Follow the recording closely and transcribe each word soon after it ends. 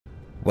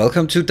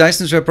Welcome to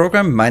Dyson Sphere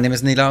Program. My name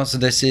is Nila, so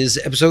this is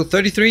episode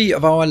 33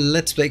 of our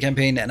Let's Play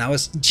campaign, and I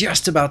was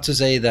just about to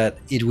say that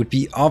it would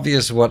be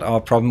obvious what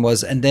our problem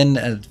was, and then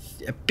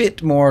a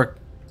bit more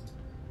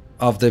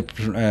of the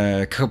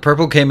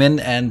purple came in,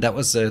 and that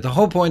was the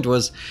whole point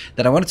was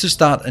that I wanted to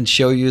start and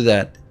show you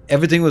that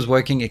everything was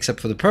working except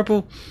for the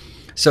purple.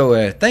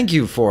 So thank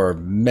you for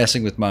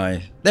messing with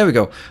my... There we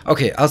go.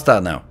 Okay, I'll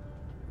start now.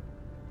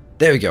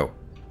 There we go.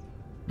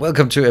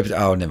 Welcome to...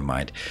 Oh, never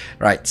mind.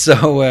 Right,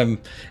 so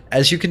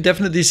as you can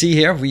definitely see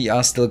here, we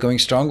are still going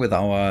strong with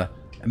our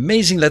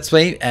amazing Let's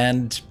Play,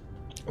 and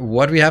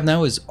what we have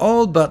now is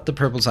all but the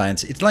purple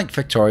science. It's like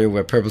Factorio,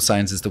 where purple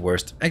science is the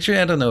worst. Actually,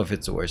 I don't know if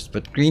it's the worst,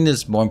 but green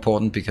is more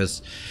important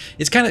because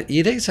it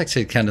is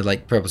actually kind of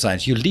like purple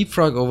science. You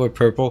leapfrog over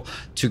purple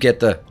to get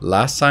the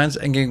last science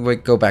and then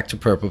go back to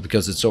purple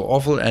because it's so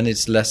awful and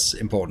it's less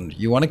important.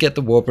 You want to get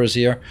the warpers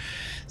here,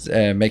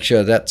 make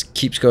sure that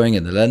keeps going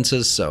in the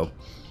lenses, so...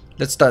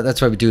 Let's start.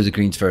 That's why we do the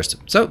greens first.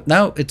 So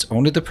now it's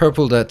only the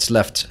purple that's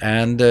left,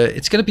 and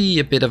it's going to be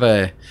a bit of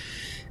a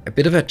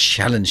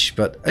challenge,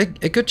 but a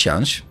good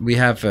challenge. We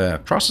have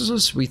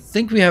processors. We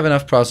think we have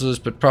enough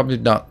processors, but probably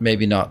not.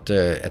 Maybe not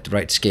at the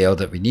right scale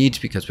that we need,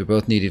 because we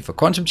both need it for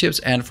quantum chips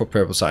and for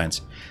purple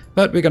science.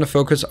 But we're going to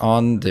focus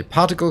on the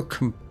particle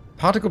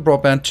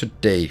broadband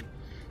today,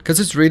 because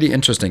it's really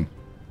interesting.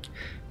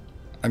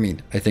 I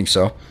mean, I think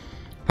so.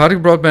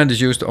 Particle broadband is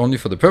used only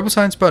for the purple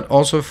science, but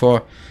also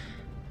for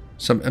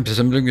some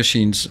assembling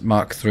machines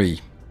Mark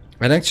III,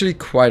 and actually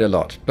quite a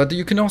lot. But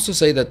you can also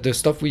say that the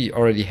stuff we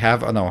already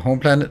have on our home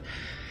planet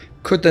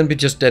could then be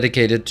just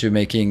dedicated to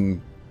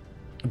making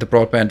the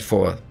broadband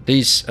for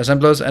these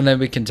assemblers, and then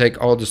we can take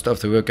all the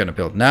stuff that we're going to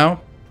build now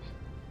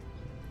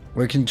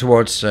working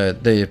towards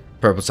the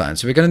purple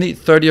science. So we're going to need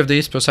 30 of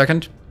these per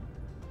second,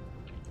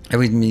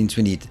 and it means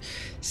we need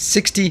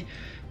 60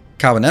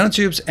 carbon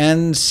nanotubes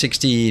and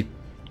 60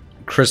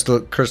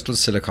 crystal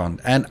silicon,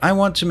 and I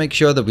want to make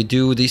sure that we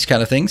do these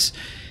kind of things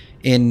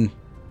in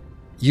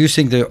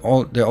using the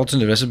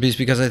alternate recipes,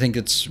 because I think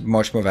it's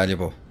much more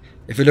valuable.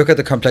 If we look at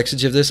the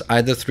complexity of this,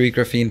 either 3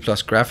 graphene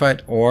plus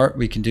graphite, or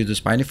we can do the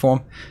spiny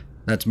form.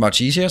 That's much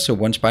easier. So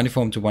 1 spiny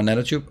form to 1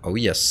 nanotube. Oh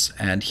yes,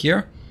 and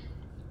here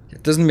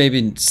it doesn't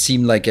maybe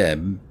seem like a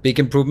big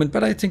improvement,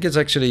 but I think it's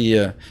actually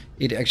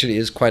it actually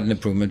is quite an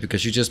improvement,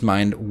 because you just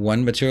mine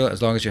one material.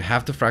 As long as you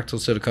have the fractal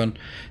silicon,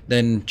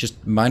 then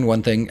just mine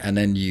one thing, and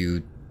then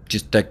you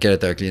just get it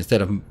directly,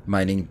 instead of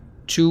mining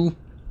two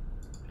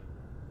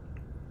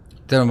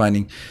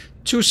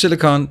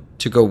silicon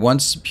to go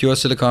once, pure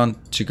silicon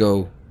to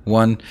go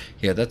one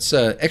here. That's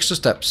extra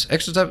steps.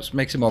 Extra steps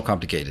makes it more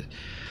complicated.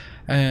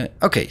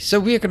 Okay, so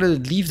we are going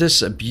to leave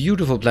this a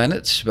beautiful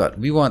planet, but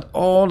we want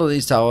all of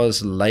these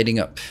towers lighting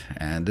up,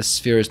 and this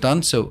sphere is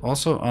done. So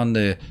also on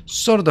the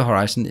sort of the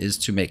horizon is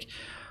to make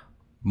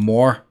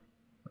more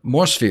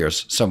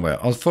spheres somewhere.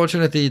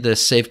 Unfortunately, the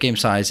save game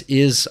size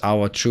is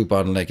our true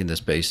bottleneck in this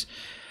space.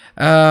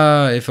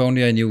 If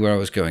only I knew where I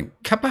was going.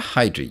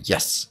 Carbohydrate,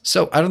 yes.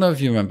 So I don't know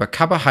if you remember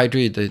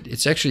carbohydrate.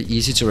 It's actually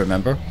easy to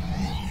remember.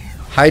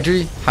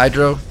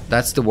 Hydro,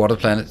 that's the water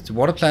planet. The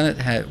water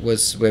planet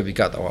was where we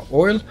got our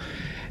oil,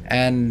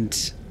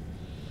 and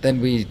then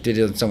we did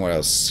it somewhere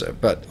else.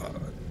 But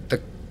the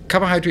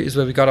carbohydrate is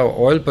where we got our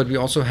oil, but we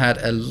also had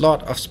a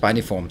lot of spiny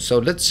form. So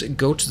let's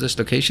go to this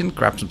location,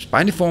 grab some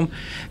spiny form,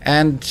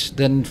 and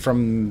then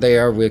from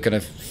there we're going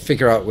to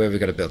figure out where we're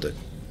going to build it.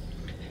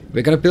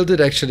 We're going to build it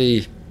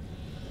actually,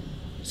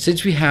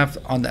 since we have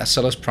on the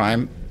Acellus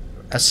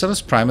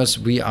Primus,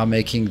 we are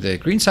making the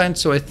green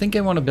science, so I think I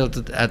want to build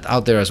it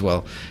out there as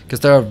well, because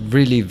there are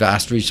really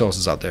vast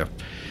resources out there.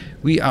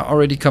 We are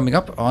already coming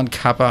up on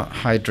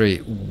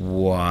carbohydrate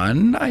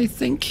 1, I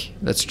think.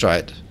 Let's try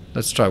it.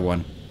 Let's try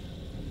 1.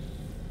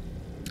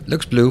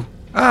 Looks blue.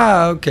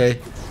 Ah, okay.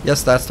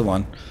 Yes, that's the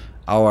one.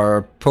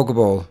 Our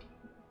Pokeball.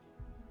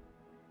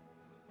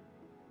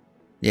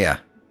 Yeah,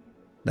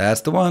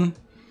 that's the one.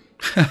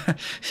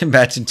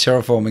 Imagine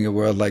terraforming a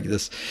world like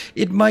this.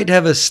 It might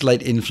have a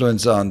slight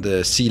influence on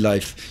the sea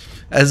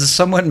life. As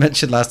someone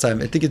mentioned last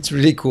time, I think it's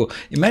really cool.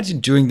 Imagine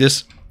doing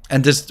this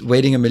and just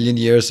waiting a million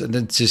years and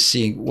then just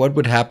seeing what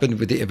would happen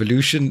with the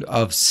evolution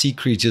of sea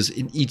creatures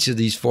in each of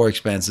these 4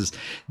 expanses.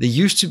 They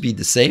used to be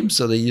the same,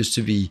 so they used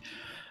to be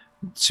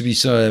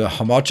sort of a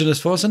homogeneous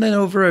force, and then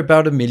over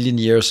about a million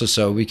years or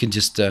so, we can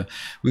just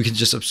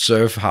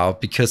observe how,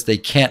 because they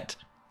can't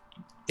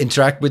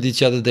interact with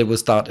each other, they will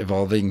start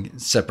evolving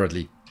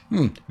separately.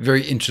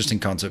 Very interesting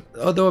concept,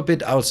 although a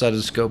bit outside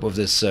the scope of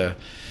this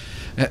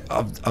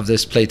of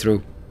this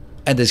playthrough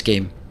and this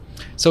game.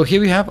 So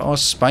here we have our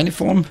spiny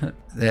form.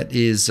 That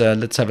is,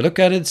 let's have a look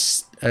at it.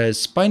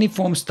 Spiny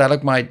form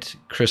stalagmite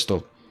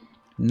crystal.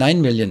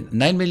 9 million.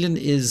 9 million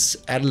is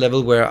at a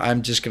level where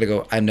I'm just gonna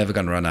go, I'm never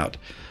gonna run out.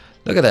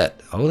 Look at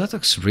that. Oh, that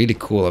looks really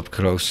cool up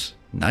close.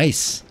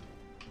 Nice.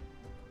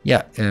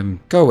 Yeah,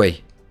 go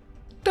away.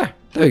 There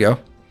we go.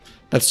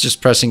 That's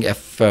just pressing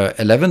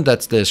F11.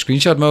 That's the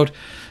screenshot mode.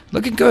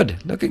 Looking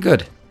good. Looking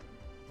good.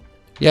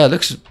 Yeah, it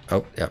looks...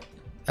 Oh, yeah.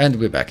 And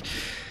we're back.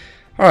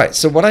 Alright,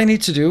 so what I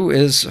need to do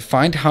is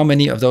find how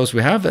many of those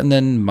we have and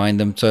then mine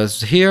them. So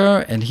it's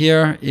here and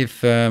here.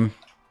 If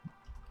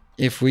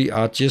we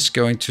are just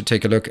going to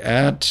take a look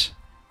at...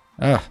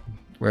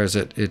 where is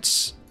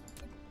it?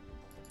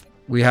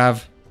 We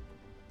have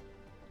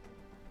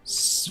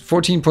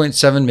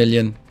 14.7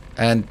 million,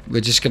 and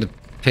we're just going to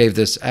pave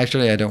this.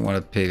 Actually, I don't want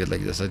to pave it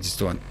like this. I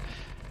just want...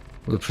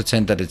 We'll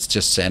pretend that it's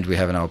just sand we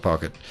have in our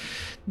pocket.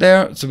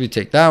 There, so we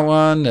take that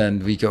one,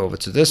 and we go over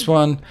to this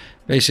one.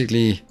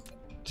 Basically...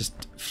 just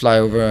fly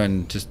over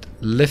and just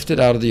lift it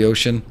out of the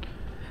ocean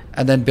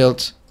and then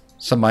build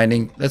some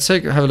mining. Let's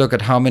have a look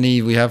at how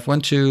many we have.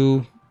 1,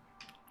 2,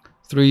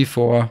 3,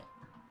 4,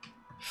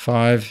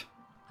 5.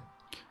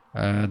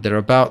 They're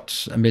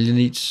about 1 million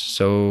each.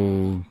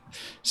 So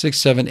 6,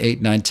 7,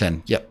 8, 9,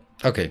 10. Yep.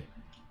 Okay.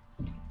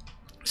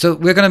 So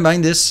we're going to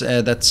mine this.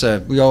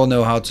 We all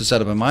know how to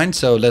set up a mine.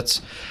 So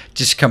let's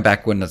just come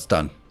back when that's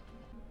done.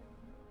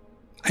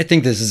 I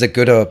think this is a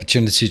good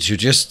opportunity to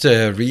just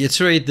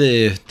reiterate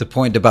the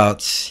point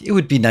about it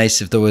would be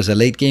nice if there was a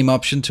late game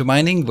option to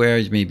mining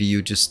where maybe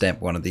you just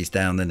stamp one of these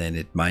down and then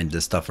it mined the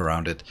stuff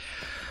around it.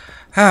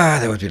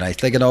 That would be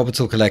nice, like an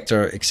orbital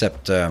collector,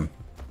 except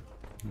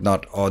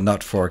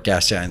not for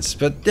gas giants.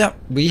 But yeah,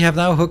 we have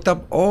now hooked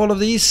up all of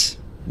these.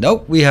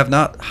 Nope, we have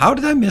not. How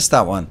did I miss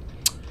that one?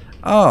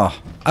 Oh,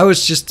 I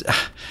was just...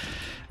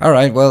 All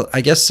right, well,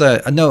 I guess,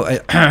 no,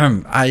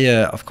 I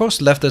of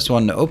course left this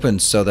one open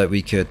so that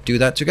we could do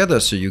that together.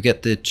 So you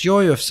get the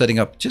joy of setting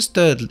up just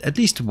at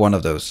least one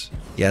of those.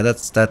 Yeah,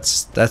 that's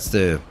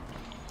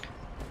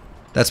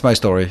my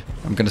story.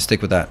 I'm going to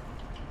stick with that.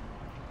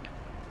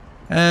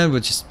 And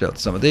we'll just build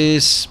some of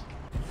these.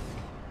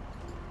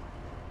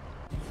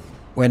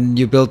 When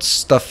you build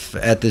stuff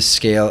at this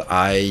scale,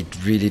 I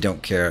really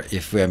don't care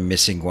if we're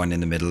missing one in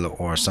the middle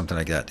or something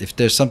like that. If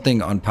there's something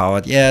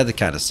unpowered, yeah, that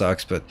kind of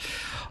sucks, but...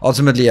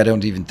 ultimately, I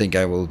don't even think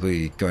I will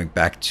be going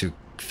back to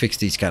fix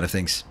these kind of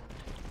things.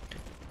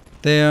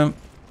 There.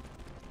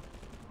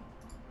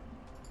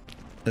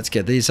 Let's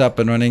get these up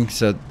and running.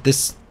 So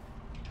this,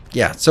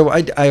 yeah. So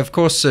I of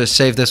course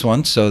saved this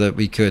one so that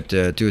we could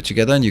do it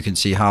together, and you can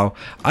see how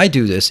I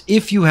do this.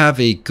 If you have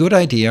a good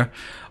idea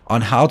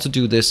on how to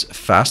do this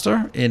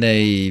faster in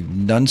a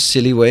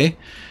non-silly way,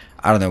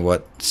 I don't know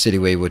what silly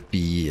way would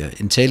be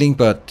entailing,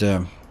 but.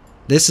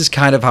 This is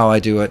kind of how I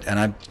do it, and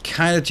I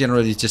kind of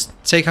generally just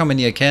take how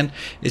many I can.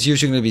 It's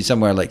usually going to be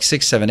somewhere like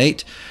 6, 7,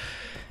 8,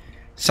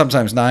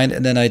 sometimes 9,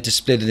 and then I just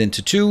split it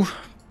into 2.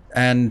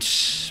 And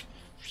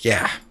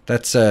yeah,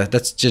 that's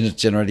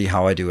generally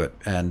how I do it,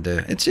 and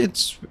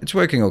it's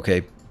working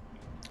okay.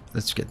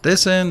 Let's get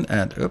this in,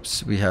 and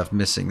oops, we have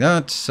missing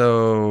that.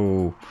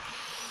 So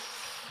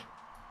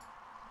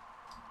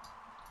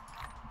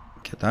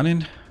get that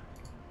in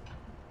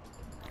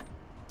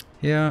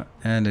here,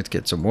 and it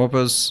gets some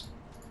warpers.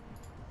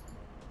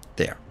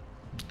 There.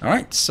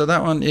 Alright, so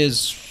that one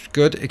is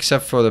good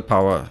except for the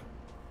power.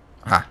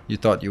 You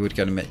thought you were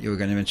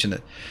gonna mention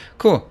it.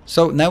 Cool.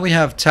 So now we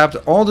have tapped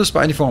all the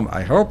spiny form,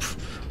 I hope,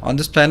 on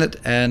this planet,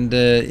 and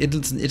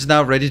it's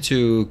now ready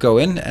to go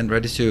in and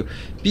ready to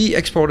be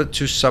exported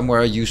to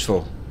somewhere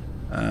useful.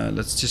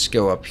 Let's just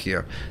go up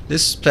here.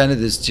 This planet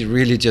is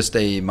really just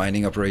a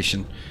mining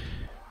operation.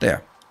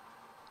 There.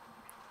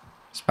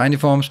 Spiny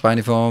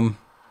form,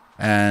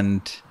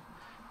 and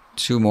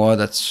 2 more.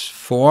 That's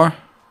 4.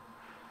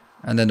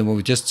 And then the one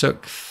we just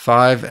took,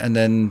 5, and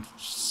then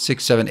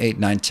 6, 7, 8,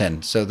 9,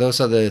 10. So those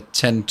are the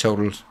 10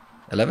 total.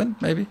 11,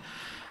 maybe?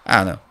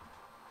 I don't know.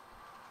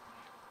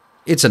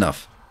 It's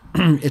enough.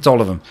 It's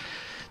all of them.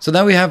 So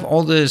now we have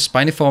all the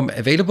spiny form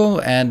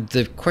available, and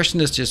the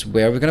question is just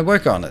where we're going to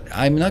work on it.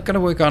 I'm not going to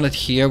work on it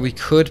here. We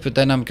could, but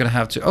then I'm going to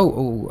have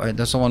to...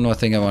 there's one more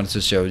thing I wanted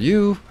to show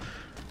you.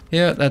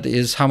 Here, that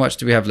is how much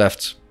do we have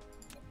left?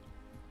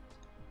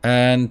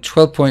 And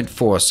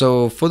 12.4.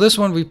 So for this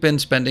one, we've been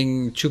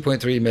spending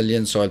 2.3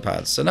 million soil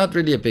paths. So not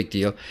really a big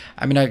deal.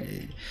 I mean,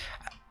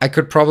 I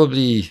could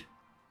probably,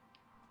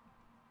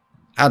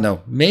 I don't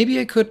know, maybe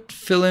I could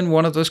fill in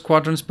one of those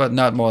quadrants, but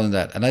not more than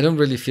that. And I don't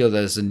really feel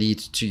there's a need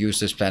to use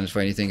this planet for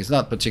anything. It's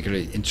not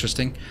particularly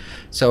interesting.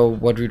 So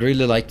what we'd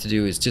really like to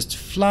do is just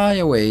fly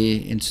away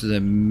into the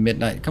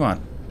midnight. Come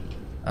on.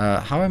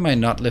 How am I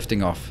not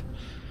lifting off?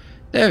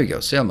 There we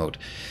go, sail mode.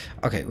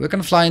 Okay, we're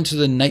going to fly into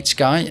the night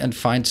sky and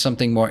find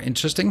something more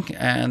interesting.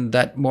 And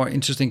that more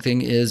interesting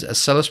thing is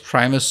Acellus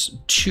Primus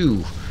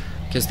 2.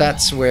 Because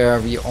that's where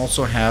we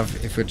also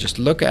have, if we just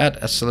look at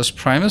Acellus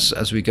Primus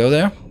as we go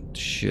there,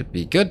 should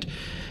be good.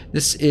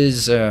 This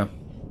is,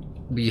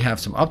 we have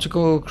some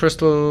optical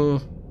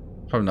crystal,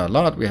 probably not a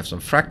lot. We have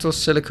some fractal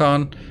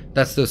silicon.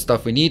 That's the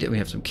stuff we need. And we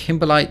have some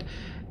kimberlite.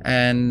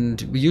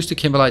 And we used the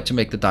kimberlite to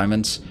make the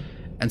diamonds.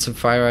 And some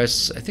fire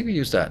ice. I think we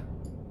used that.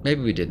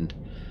 Maybe we didn't.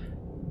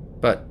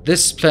 But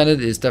this planet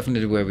is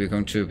definitely where we're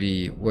going to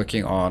be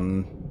working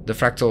on the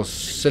fractal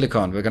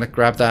silicon. We're going to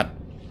grab that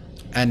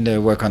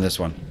and work on this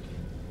one.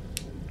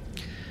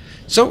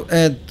 So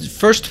the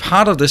first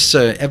part of this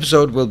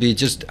episode will be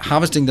just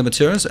harvesting the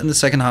materials, and the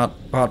second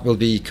part will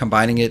be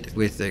combining it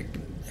with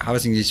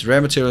harvesting these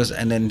rare materials,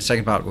 and then the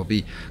second part will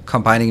be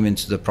combining them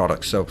into the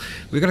product. So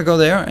we're gonna go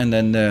there, and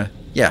then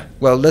yeah,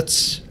 well,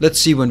 let's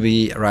see when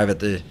we arrive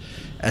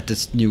at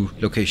this new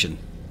location.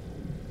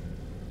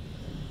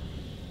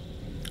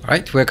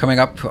 Alright, we're coming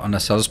up on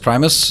Solus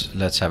Primus.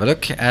 Let's have a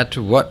look at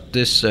what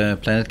this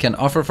planet can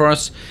offer for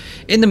us.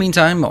 In the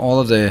meantime,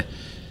 all of the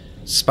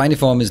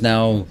spiniform is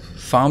now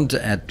farmed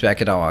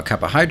back at our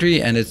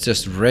carbohydrate, and it's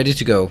just ready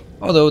to go,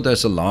 although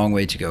there's a long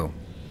way to go.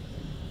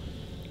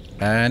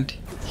 And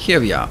here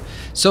we are.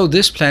 So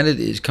this planet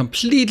is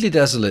completely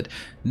desolate.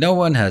 No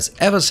one has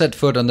ever set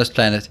foot on this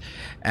planet,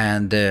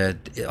 and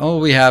all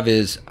we have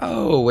is,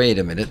 oh wait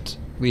a minute,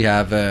 we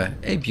have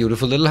a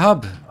beautiful little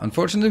hub.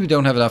 Unfortunately, we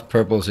don't have enough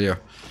purples here.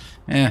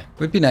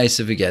 Would be nice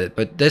if we get it,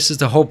 but this is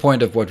the whole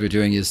point of what we're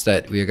doing, is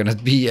that we're going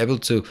to be able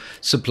to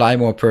supply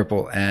more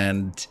purple,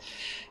 and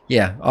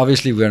yeah,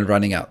 obviously we're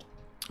running out.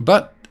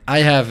 But I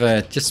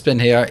have just been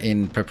here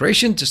in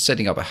preparation, just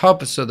setting up a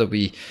hub so that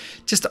we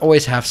just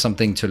always have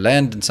something to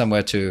land and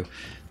somewhere to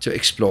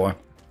explore.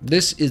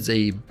 This is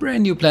a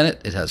brand new planet.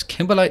 It has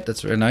kimberlite.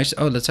 That's very nice.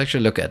 Oh, let's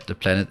actually look at the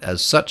planet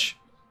as such.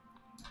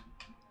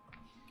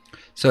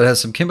 So it has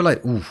some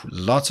kimberlite. Ooh,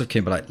 lots of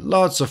kimberlite,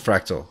 lots of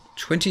fractal.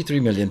 23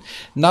 million.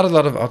 Not a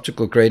lot of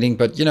optical grading,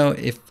 but you know,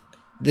 if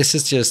this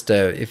is just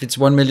if it's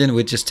 1 million,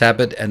 we just tap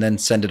it and then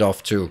send it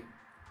off to,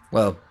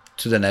 well,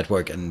 to the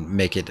network and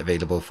make it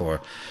available for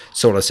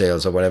solar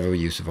sails or whatever we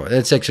use it for.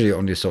 It's actually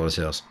only solar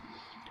sails.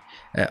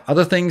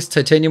 Other things,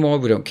 titanium ore,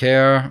 we don't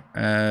care.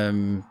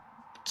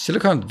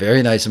 Silicon,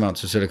 very nice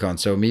amounts of silicon.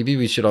 So maybe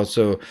we should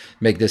also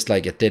make this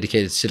like a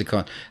dedicated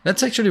silicon.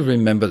 Let's actually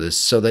remember this,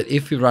 so that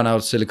if we run out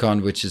of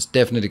silicon, which is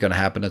definitely going to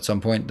happen at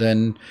some point,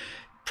 then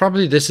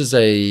probably this is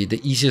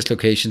the easiest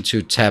location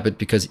to tap it,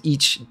 because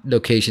each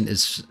location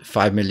is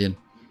 5 million.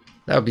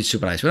 That would be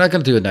super nice. We're not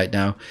going to do it right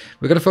now.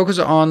 We're going to focus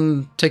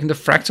on taking the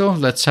fractal.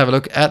 Let's have a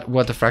look at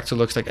what the fractal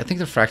looks like. I think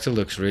the fractal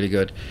looks really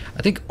good.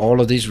 I think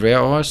all of these rare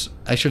ores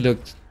actually look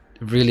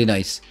really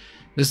nice.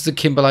 This is the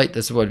kimberlite.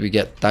 This is what we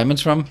get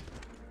diamonds from.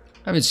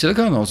 I mean,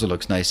 silicon also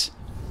looks nice.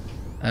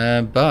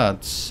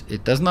 But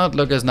it does not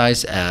look as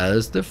nice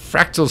as the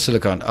fractal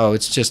silicon. Oh,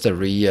 it's just a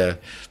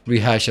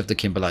rehash of the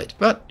kimberlite.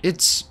 But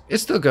it's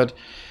still good.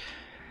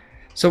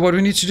 So what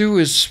we need to do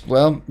is,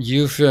 well,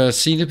 you've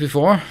seen it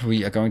before.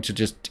 We are going to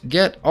just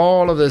get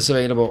all of this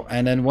available,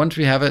 and then once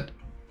we have it,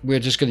 we're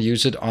just going to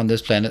use it on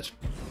this planet.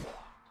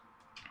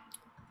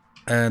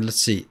 And let's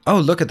see.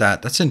 Oh, look at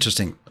that. That's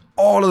interesting.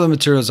 All of the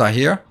materials are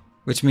here,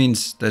 which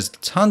means there's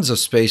tons of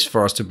space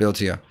for us to build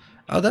here.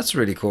 Oh, that's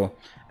really cool.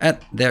 And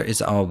there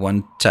is our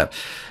one tab.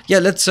 Yeah,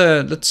 let's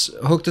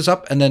hook this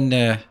up, and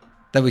then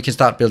we can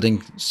start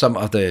building some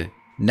of the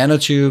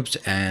nanotubes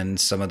and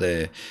some of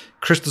the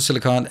crystal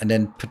silicon, and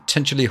then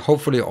potentially,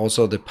 hopefully,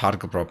 also the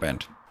particle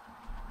broadband.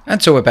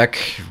 And so we're back.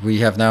 We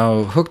have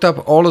now hooked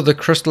up all of the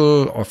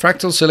crystal or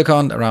fractal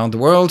silicon around the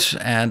world,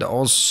 and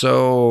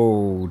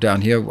also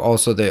down here,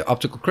 also the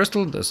optical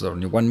crystal. There's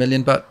only 1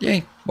 million, but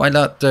yay, why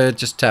not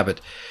just tap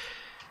it?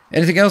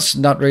 Anything else?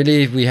 Not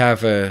really. We have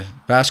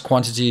vast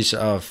quantities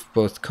of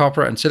both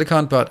copper and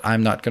silicon, but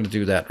I'm not going to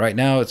do that right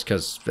now. It's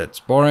because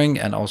that's boring.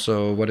 And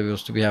also, what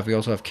else do we have? We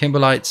also have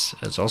kimberlites.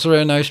 It's also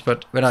very nice,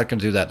 but we're not going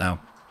to do that now.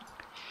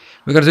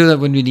 We're going to do that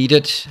when we need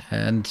it.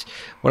 And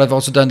what I've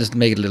also done is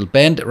make a little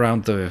bend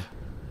around the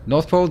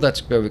North Pole.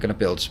 That's where we're going to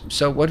build.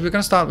 So what we're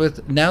going to start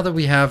with, now that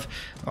we have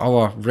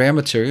our rare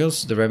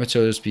materials, the rare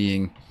materials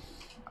being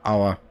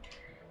our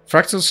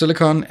fractal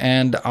silicon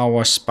and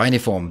our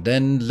spiniform,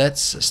 then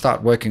let's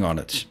start working on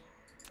it.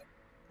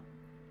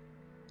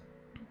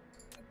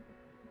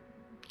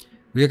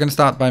 We are going to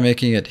start by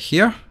making it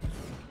here.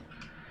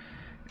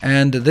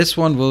 And this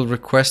one will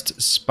request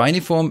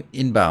spiniform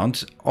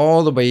inbound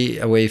all the way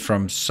away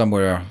from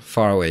somewhere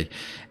far away.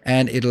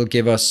 And it'll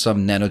give us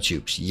some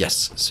nanotubes.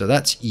 Yes, so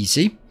that's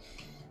easy.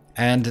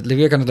 And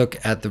we're going to look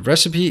at the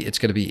recipe. It's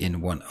going to be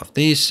in one of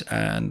these.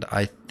 And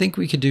I think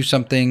we could do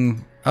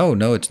something. Oh,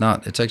 no, it's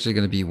not. It's actually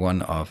going to be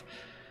one of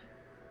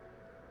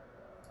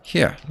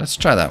here. Let's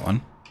try that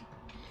one.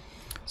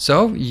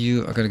 So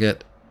you are going to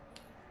get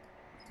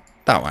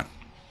that one.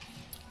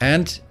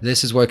 And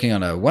this is working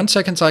on a 1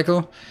 second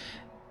cycle.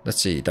 Let's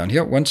see, down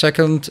here, 1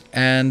 second.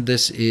 And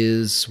this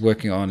is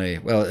working on a,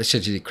 well,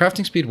 essentially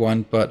crafting speed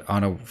 1, but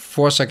on a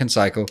 4 second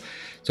cycle.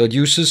 So it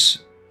uses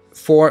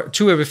 2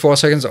 every 4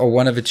 seconds or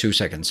 1 every 2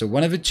 seconds. So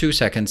 1 every 2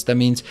 seconds, that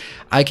means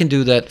I can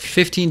do that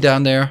 15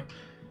 down there.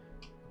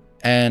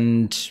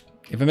 And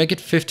if I make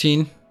it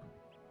 15,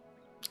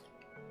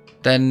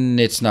 then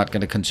it's not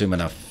going to consume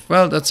enough.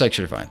 Well, that's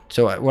actually fine.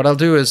 So what I'll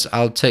do is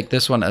I'll take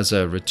this one as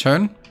a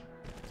return,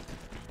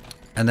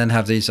 and then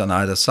have these on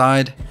either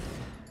side.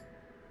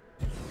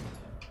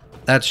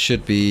 That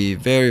should be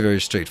very, very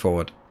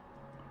straightforward.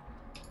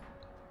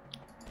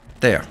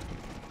 There.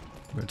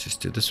 We'll just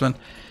do this one.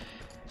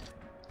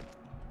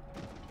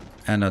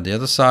 And on the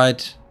other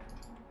side,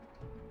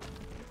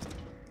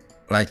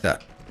 like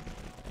that.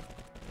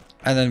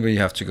 And then we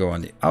have to go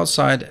on the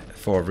outside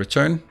for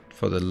return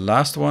for the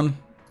last one.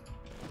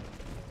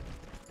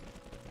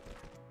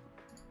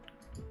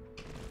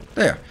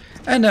 There.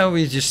 And now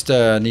we just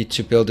need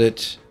to build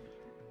it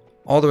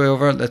all the way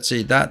over. Let's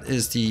see, that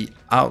is the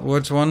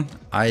outwards one.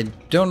 I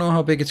don't know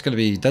how big it's going to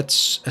be.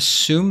 Let's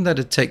assume that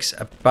it takes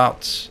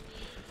about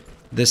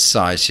this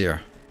size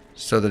here,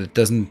 so that it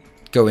doesn't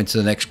go into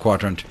the next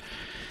quadrant.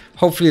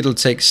 Hopefully it'll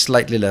take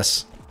slightly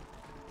less.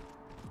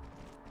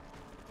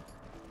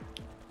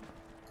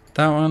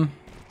 That one.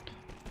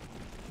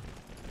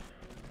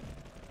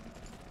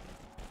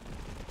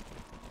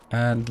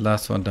 And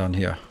last one down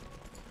here.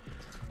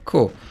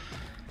 Cool.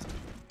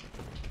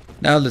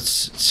 Now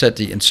let's set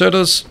the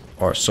inserters,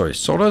 or sorry,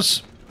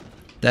 sorters.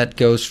 That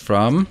goes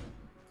from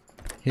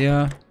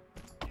here,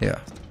 here.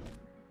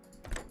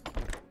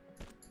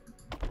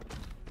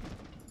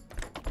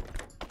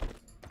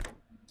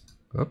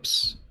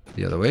 Oops,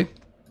 the other way.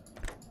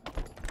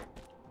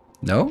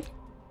 No,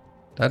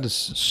 that is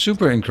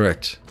super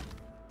incorrect.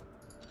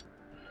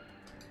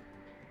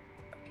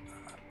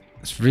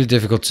 It's really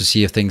difficult to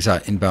see if things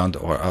are inbound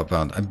or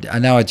outbound.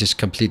 Now I just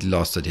completely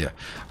lost it here.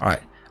 All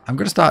right, I'm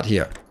gonna start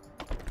here.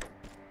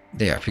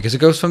 There, because it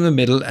goes from the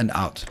middle and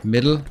out.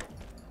 Middle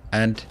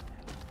and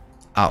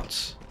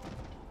out.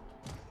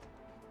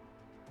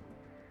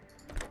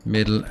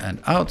 Middle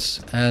and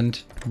out,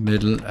 and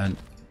middle and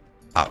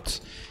out.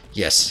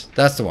 Yes,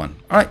 that's the one.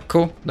 All right,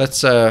 cool.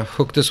 Let's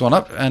hook this one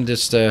up and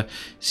just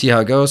see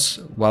how it goes.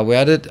 While we're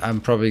at it, I'm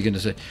probably going to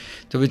say,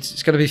 so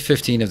it's going to be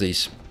 15 of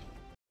these.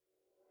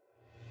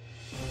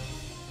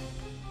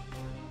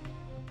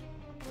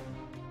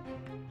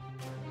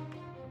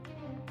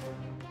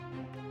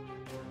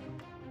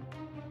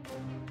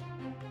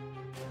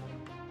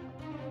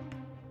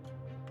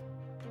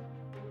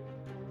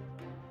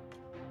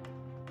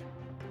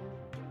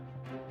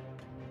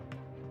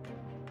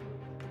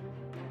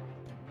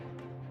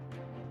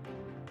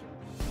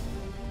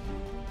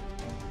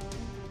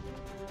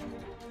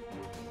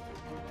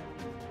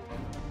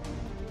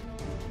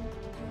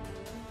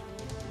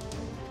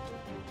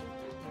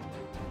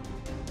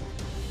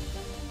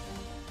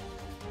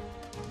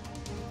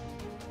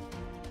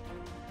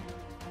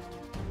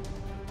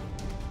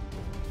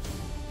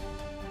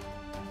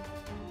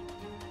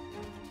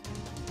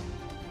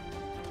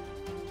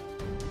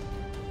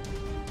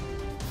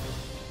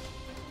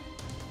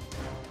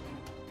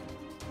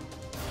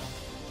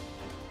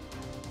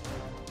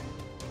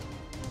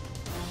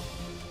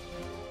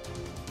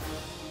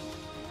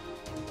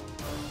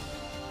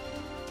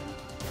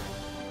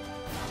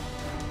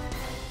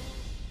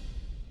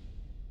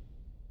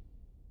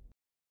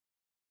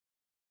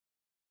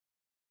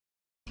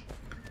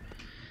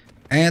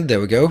 And there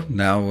we go.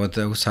 Now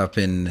those have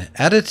been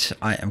added.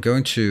 I am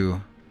going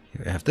to,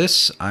 here we have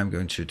this. I'm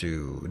going to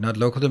do not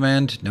local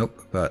demand,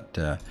 nope, but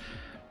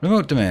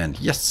remote demand,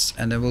 yes.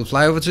 And then we'll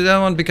fly over to that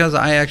one because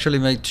I actually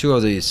made 2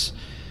 of these.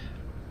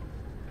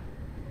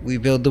 We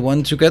built the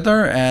one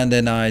together and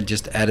then I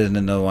just added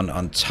another one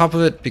on top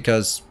of it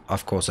because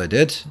of course I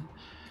did.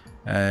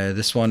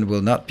 This one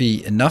will not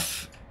be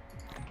enough.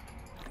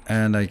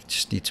 And I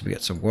just need to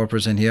get some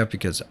warpers in here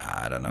because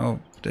I don't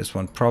know. This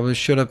one probably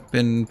should have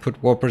been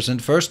put warpers in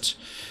first.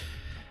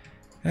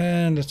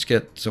 And let's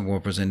get some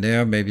warpers in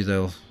there. Maybe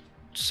they'll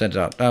send it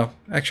out. No,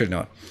 actually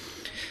not.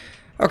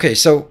 Okay,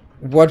 so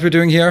what we're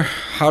doing here,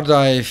 how did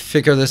I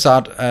figure this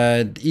out?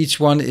 Each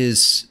one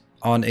is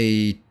on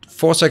a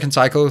 4-second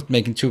cycle,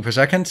 making 2 per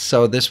second.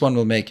 So this one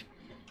will make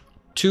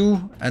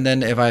 2. And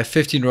then if I have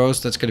 15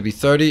 rows, that's going to be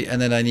 30.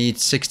 And then I need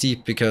 60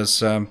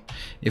 because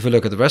if we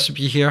look at the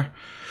recipe here,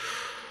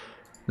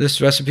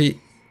 this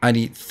recipe, I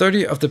need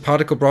 30 of the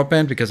particle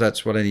broadband because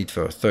that's what I need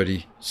for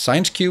 30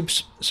 science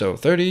cubes. So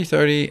 30,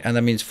 30, and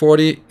that means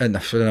 40,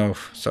 no,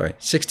 sorry,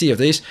 60 of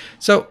these.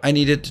 So I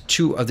needed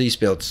 2 of these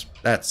builds.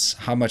 That's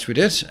how much we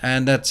did,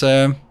 and that's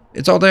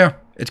it's all there.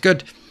 It's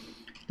good.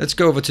 Let's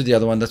go over to the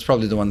other one. That's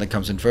probably the one that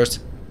comes in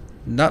first.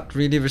 Not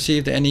really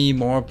received any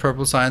more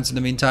purple science in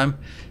the meantime.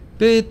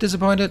 Bit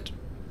disappointed.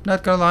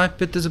 Not gonna lie,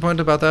 bit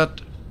disappointed about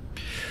that.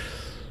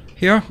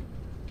 Here.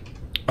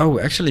 Oh,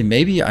 actually,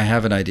 maybe I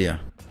have an idea.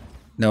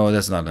 No,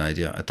 that's not an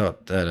idea. I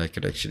thought that I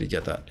could actually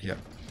get that here.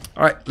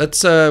 All right,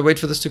 let's wait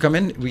for this to come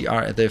in. We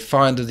are at the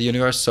far end of the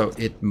universe, so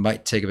it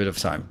might take a bit of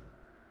time.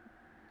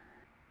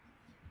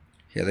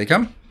 Here they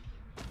come.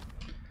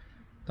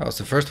 That was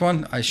the first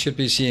one. I should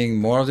be seeing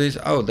more of these.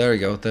 Oh, there we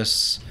go.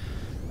 There's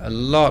a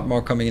lot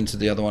more coming into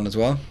the other one as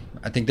well.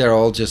 I think they're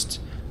all just,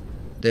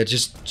 they're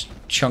just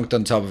chunked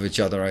on top of each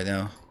other right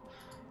now.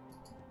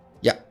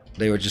 Yeah,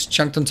 they were just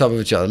chunked on top of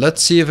each other.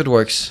 Let's see if it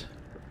works.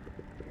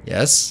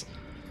 Yes.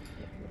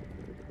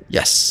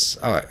 Yes.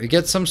 All right, we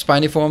get some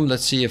spiny form.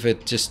 Let's see if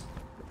it just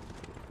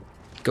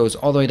goes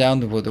all the way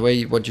down. The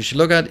way what you should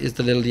look at is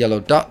the little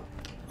yellow dot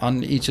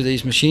on each of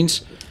these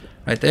machines.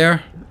 Right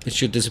there. It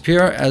should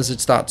disappear as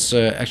it starts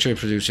actually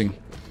producing.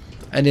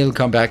 And it'll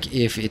come back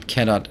if it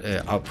cannot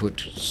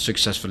output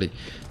successfully.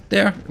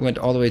 There, it went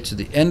all the way to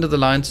the end of the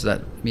line. So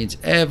that means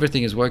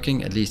everything is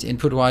working, at least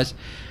input-wise.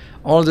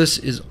 All of this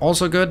is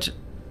also good.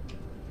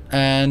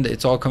 And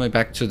it's all coming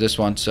back to this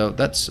one, so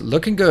that's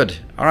looking good.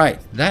 All right,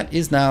 that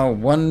is now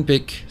one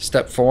big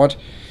step forward.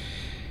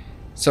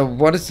 So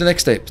what is the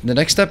next step? The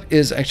next step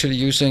is actually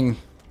using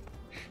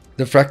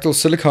the fractal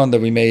silicon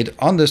that we made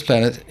on this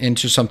planet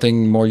into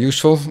something more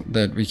useful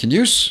that we can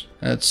use.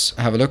 Let's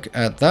have a look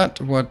at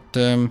that. What,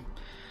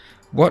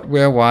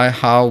 where, why,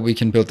 how we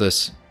can build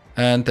this.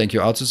 And thank you,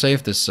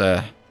 autosave. This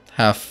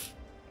half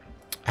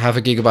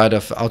a gigabyte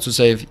of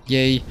autosave.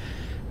 Yay.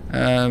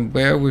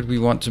 Where would we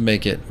want to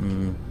make it?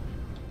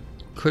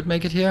 Could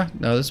make it here?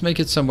 No, let's make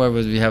it somewhere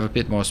where we have a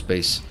bit more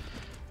space.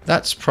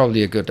 That's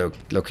probably a good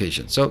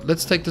location. So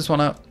let's take this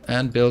one out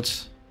and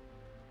build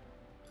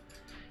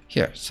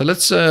here. So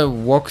let's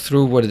walk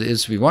through what it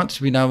is we want.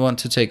 We now want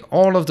to take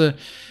all of the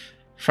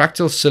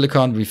fractal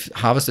silicon we've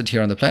harvested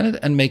here on the planet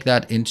and make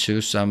that into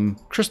some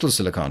crystal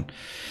silicon.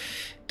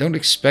 Don't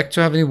expect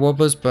to have any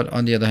warpers, but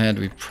on the other hand,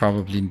 we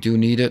probably do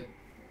need it.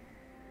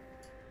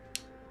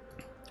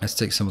 Let's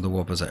take some of the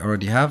warpers I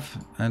already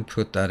have and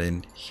put that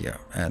in here.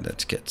 And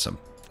let's get some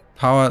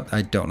power.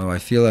 I don't know. I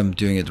feel I'm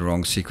doing it the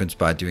wrong sequence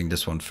by doing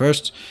this one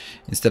first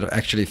instead of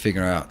actually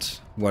figuring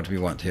out what we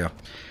want here.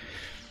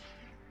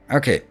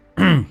 Okay.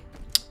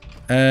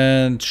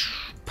 And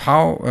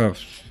power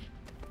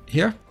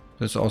here.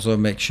 Let's also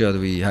make sure that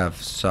we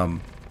have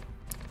some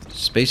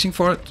spacing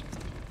for it.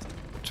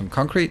 Some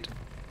concrete.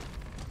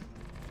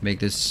 Make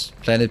this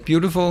planet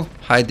beautiful.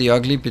 Hide the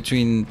ugly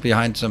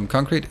behind some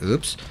concrete.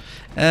 Oops.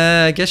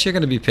 I guess you're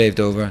going to be paved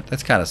over.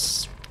 That's kind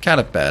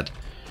of bad.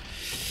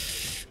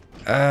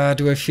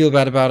 Do I feel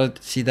bad about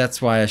it? See,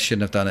 that's why I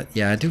shouldn't have done it.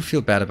 Yeah, I do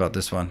feel bad about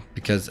this one.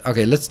 Because,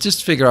 okay, let's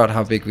just figure out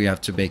how big we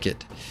have to make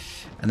it.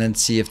 And then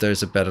see if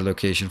there's a better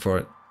location for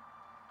it.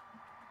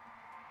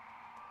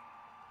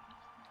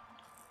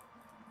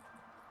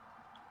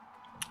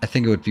 I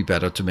think it would be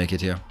better to make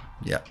it here.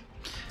 Yeah.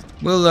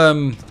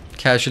 We'll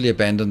casually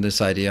abandon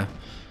this idea.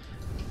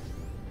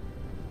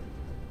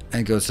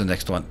 And go to the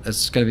next one.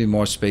 It's going to be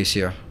more space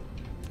here.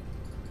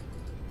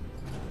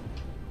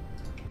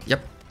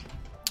 Yep.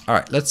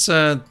 Alright, let's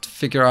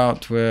figure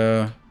out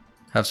where...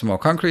 Have some more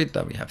concrete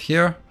that we have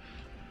here.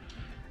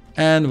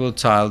 And we'll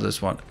tile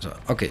this one. So,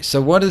 okay,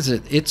 so what is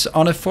it? It's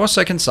on a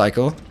 4-second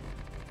cycle.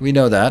 We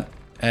know that.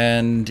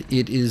 And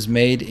it is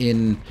made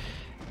in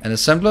an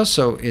assembler,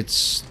 so it's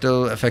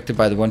still affected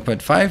by the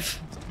 1.5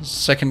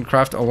 second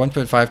craft or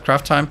 1.5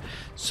 craft time.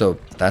 So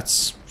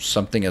that's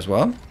something as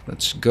well.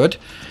 That's good.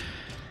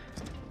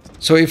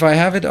 So if I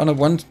have it on a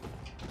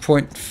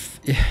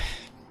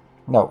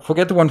no,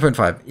 forget the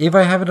 1.5. If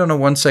I have it on a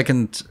 1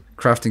 second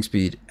crafting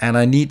speed and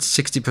I need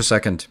 60 per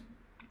second,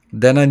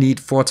 then I need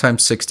 4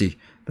 times 60.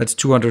 That's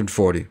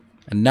 240.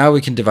 And now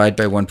we can divide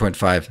by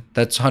 1.5.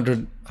 That's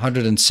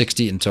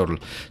 160 in total.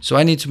 So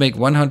I need to make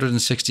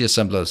 160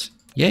 assemblers.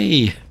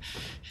 Yay!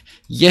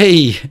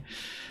 Yay!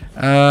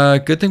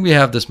 Good thing we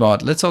have this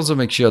mod. Let's also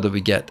make sure that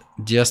we get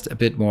just a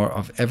bit more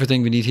of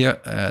everything we need here.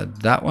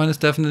 That one is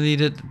definitely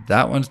needed.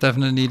 That one's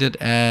definitely needed.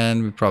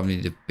 And we probably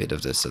need a bit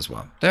of this as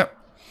well. There.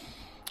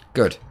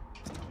 Good.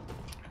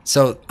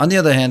 So, on the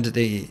other hand,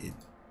 the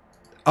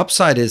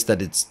upside is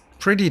that it's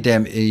pretty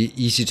damn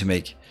easy to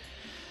make.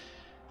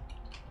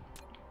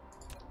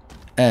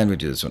 And we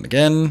do this one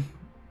again.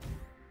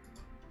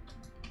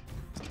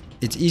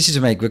 It's easy to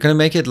make. We're going to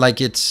make it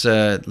like it's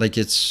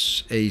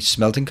a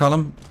smelting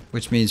column,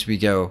 which means we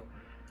go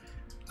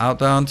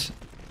outbound,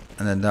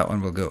 and then that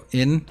one will go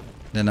in.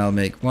 Then I'll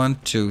make 1,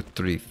 2,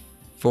 3,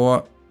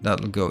 4.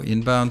 That'll go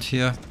inbound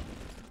here.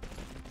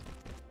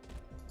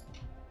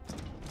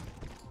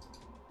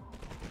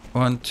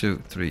 1,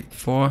 2, 3,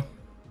 4.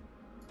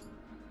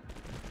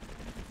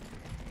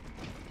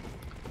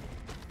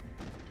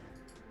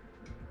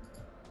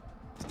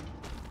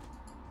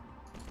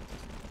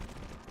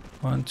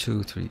 One,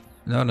 two, three.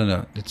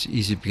 No. It's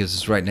easy because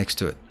it's right next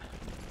to it.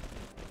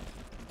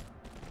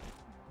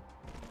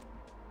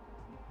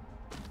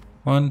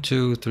 1,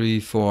 2, 3,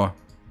 4.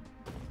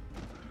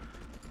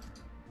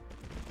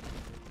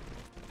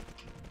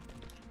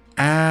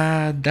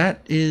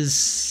 That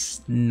is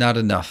not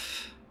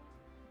enough.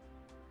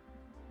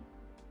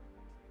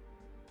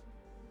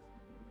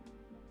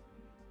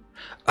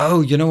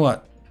 Oh, you know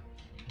what?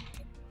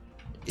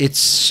 It's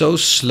so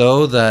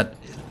slow that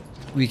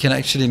we can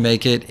actually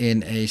make it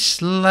in a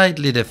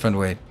slightly different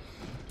way.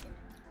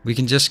 We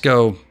can just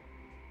go...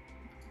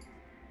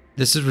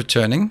 This is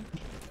returning.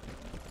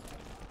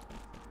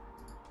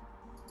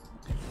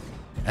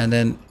 And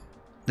then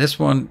this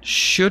one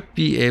should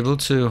be able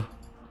to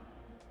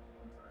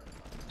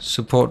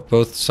support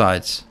both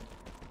sides.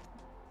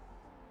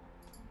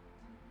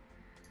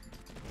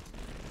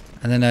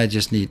 And then I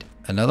just need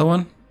another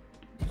one.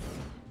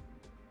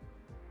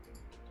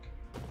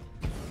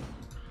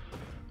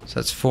 So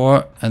that's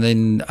 4, and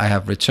then I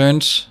have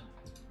returns.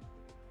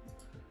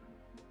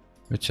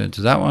 Return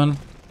to that one.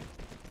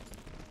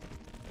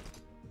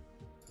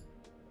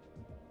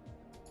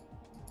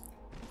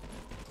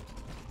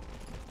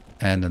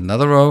 And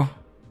another row.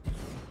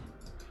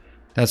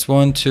 That's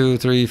 1, 2,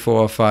 3,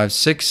 4, 5,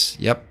 6.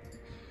 Yep.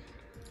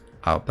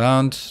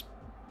 Outbound.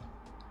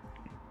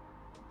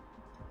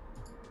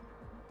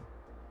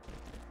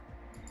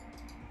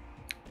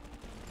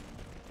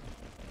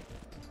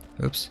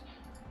 Oops.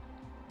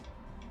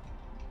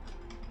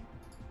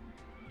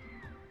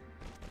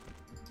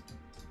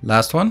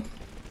 Last one.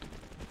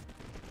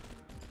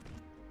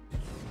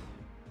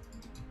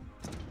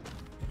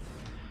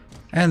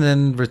 And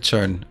then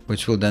return,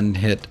 which will then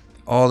hit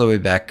all the way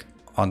back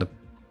on the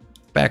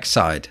back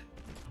side.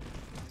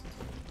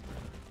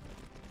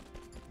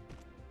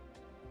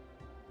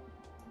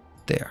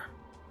 There.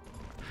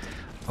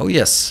 Oh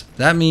yes,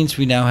 that means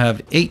we now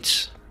have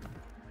 8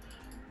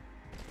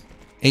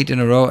 in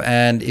a row,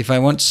 and if I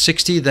want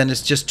 60, then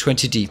it's just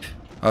 20 deep.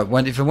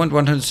 If I want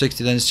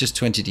 160, then it's just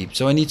 20 deep.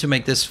 So I need to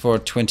make this for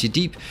 20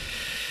 deep.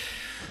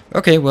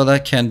 Okay, well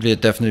that can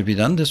definitely be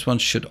done. This one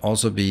should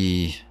also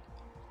be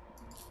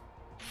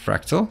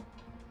fractal.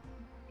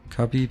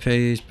 Copy,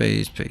 paste,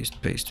 paste,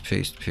 paste, paste,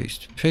 paste,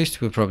 paste,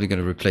 paste. We're probably going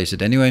to replace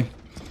it anyway.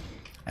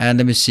 And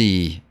let me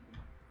see.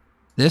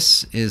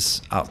 This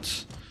is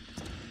out.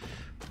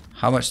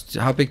 How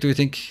big do we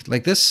think?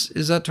 Like this?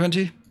 Is that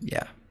 20?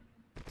 Yeah.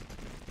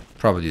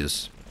 Probably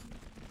is.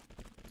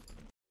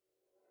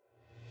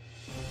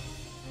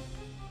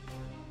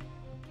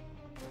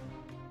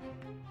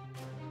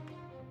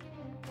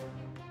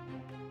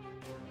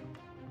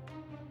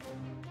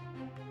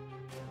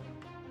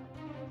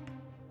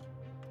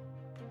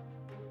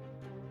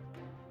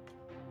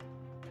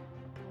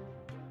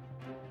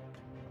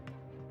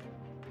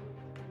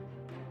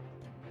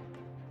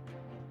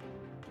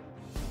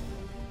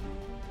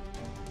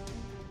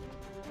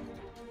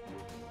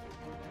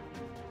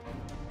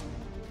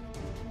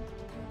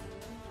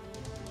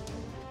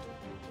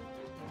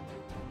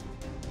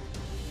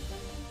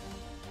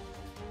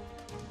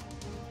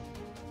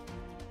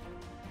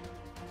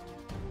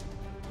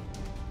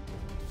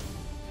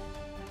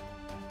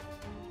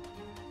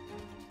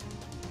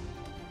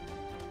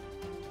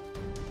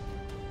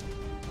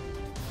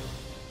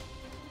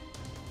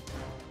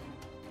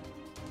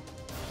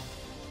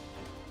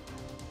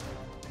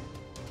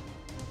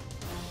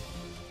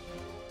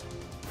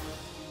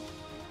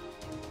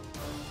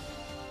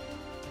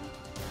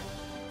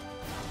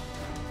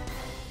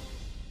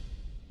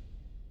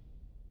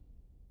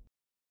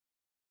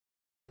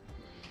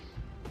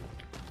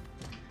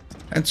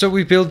 And so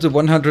we built the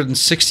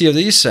 160 of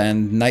these,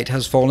 and night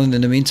has fallen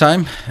in the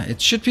meantime.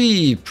 It should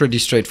be pretty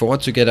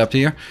straightforward to get up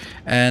here.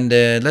 And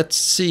let's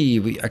see,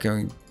 we are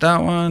going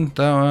that one,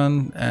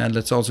 and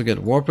let's also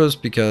get warpers,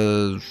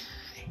 because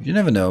you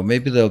never know,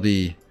 maybe they'll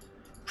be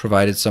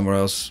provided somewhere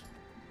else.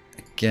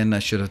 Again, I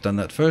should have done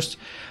that first.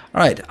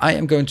 Alright, I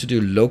am going to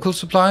do local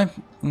supply.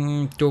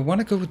 Do I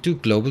want to go do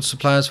global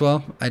supply as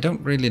well? I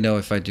don't really know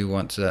if I do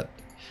want that.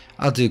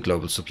 I'll do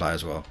global supply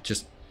as well.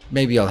 Just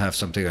maybe I'll have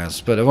something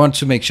else, but I want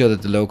to make sure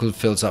that the local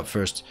fills up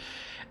first.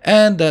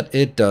 And that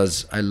it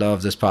does. I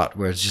love this part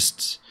where it's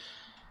just...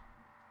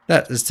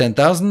 That is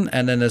 10,000,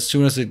 and then as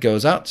soon as it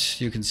goes out,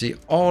 you can see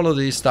all of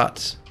these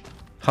start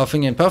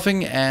huffing and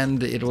puffing,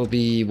 and it will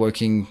be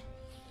working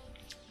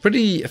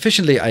pretty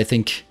efficiently, I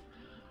think.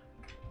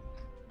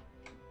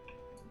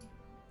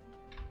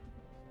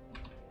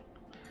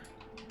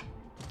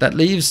 That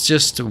leaves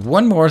just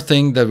one more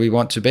thing that we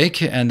want to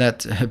bake, and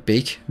that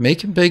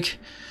bake.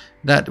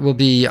 That will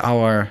be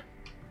our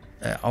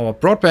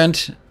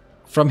broadband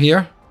from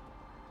here.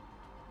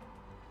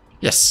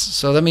 Yes,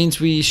 so that means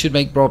we should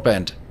make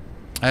broadband.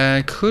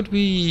 Could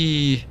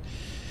we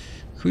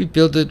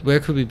build it? Where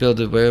could we build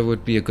it? Where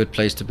would be a good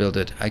place to build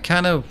it? I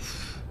kind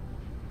of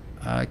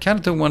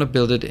don't want to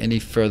build it any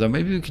further.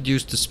 Maybe we could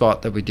use the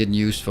spot that we didn't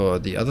use for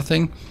the other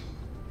thing.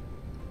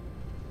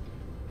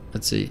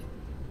 Let's see.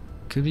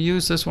 Could we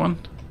use this one?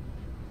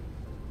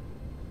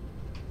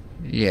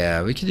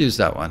 Yeah, we could use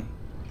that one.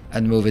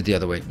 And move it the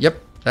other way.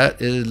 Yep,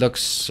 that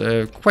looks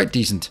quite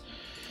decent.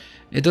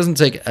 It doesn't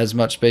take as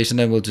much space, and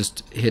then we'll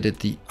just hit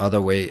it the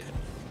other way.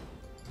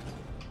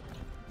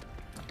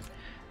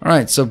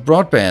 Alright, so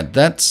broadband.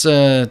 That's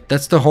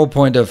the whole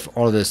point of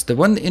all of this. The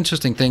one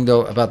interesting thing,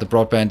 though, about the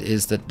broadband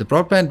is that the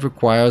broadband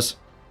requires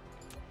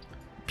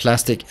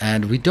plastic,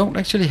 and we don't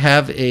actually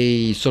have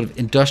a sort of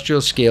industrial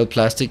scale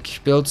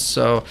plastic built,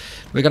 so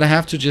we're gonna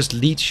have to just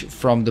leach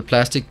from the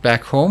plastic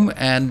back home,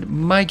 and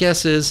my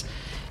guess is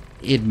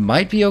it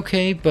might be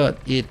okay, but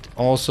it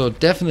also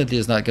definitely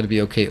is not going to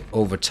be okay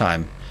over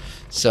time.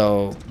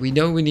 So we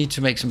know we need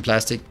to make some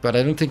plastic, but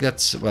I don't think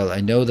that's, well, I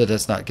know that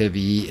that's not going to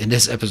be in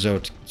this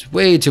episode. It's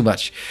way too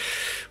much.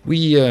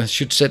 We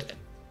should set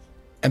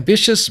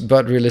ambitious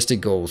but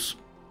realistic goals.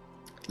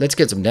 Let's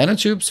get some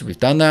nanotubes. We've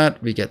done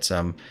that. We get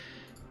some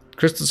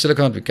crystal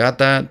silicon. We got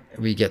that.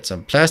 We get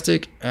some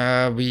plastic.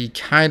 We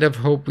kind of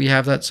hope we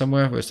have that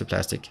somewhere. Where's the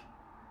plastic?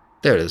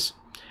 There it is.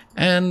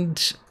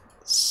 And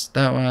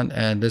that one,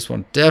 and this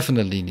one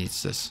definitely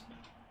needs this.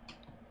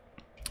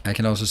 I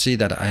can also see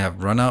that I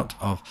have run out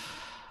of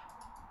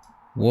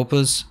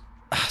warpers.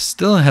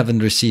 Still haven't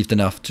received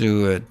enough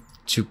to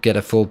get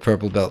a full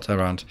purple belt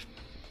around.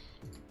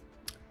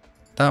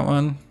 That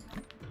one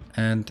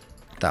and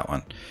that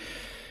one.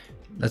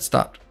 Let's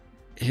start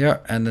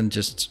here and then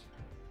just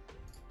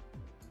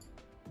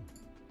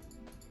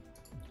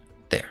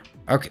there.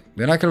 Okay,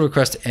 we're not going to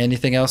request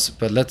anything else,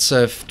 but let's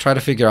try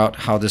to figure out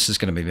how this is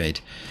going to be made.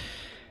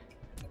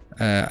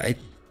 I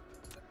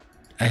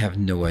have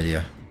no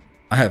idea.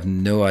 I have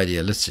no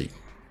idea. Let's see.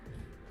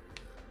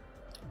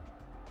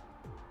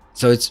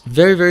 So it's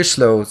very, very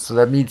slow. So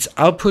that means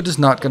output is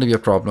not going to be a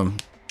problem.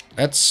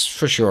 That's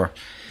for sure.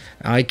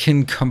 I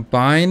can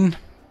combine...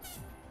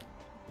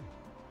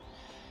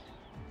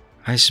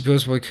 I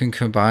suppose we can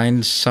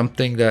combine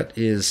something that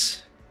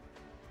is...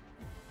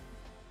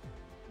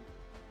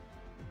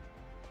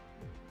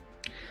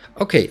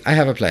 Okay, I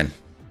have a plan.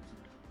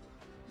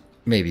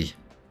 Maybe.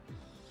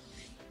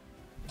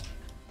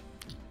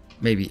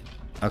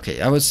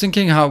 Okay, I was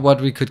thinking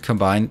what we could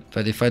combine,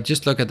 but if I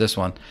just look at this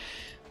one,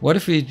 what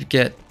if we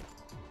get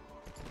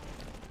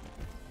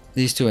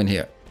these two in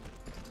here?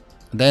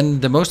 Then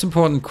the most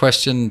important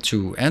question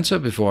to answer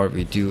before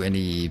we do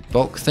any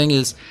bulk thing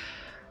is,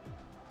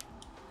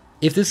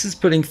 if this is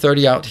putting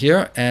 30 out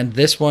here and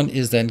this one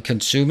is then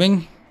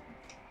consuming,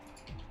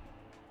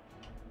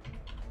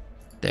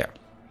 there.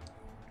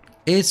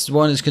 Each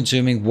one is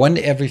consuming 1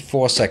 every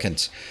 4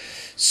 seconds.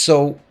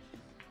 So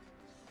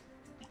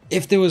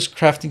if there was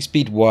crafting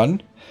speed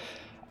 1,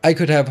 I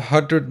could have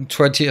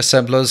 120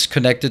 assemblers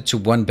connected to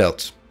one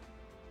belt.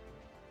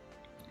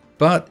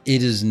 But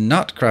it is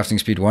not crafting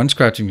speed 1, it's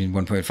crafting speed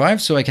 1.5,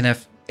 so I can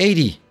have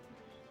 80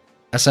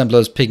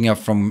 assemblers picking up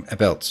from a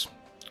belt.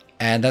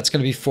 And that's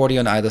going to be 40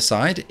 on either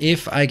side.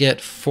 If I get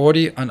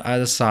 40 on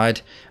either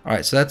side, all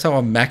right, so that's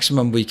our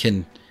maximum we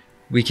can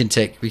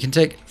take. We can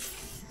take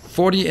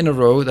 40 in a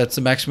row, that's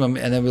the maximum,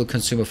 and then we'll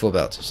consume a full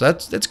belt. So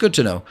that's good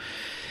to know.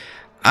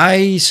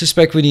 I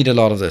suspect we need a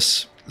lot of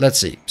this. Let's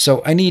see.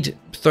 So I need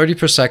 30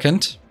 per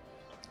second.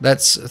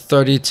 That's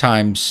 30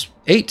 times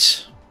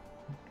 8.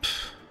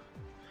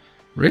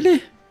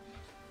 Really?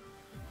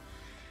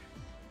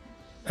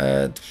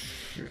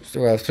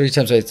 Well, 3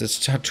 times 8, that's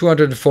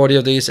 240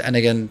 of these. And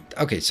again,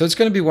 okay, so it's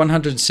going to be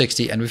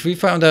 160. And if we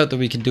found out that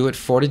we can do it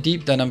 40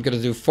 deep, then I'm going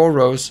to do 4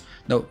 rows.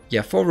 No,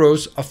 yeah, 4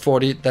 rows of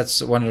 40.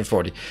 That's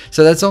 140.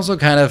 So that's also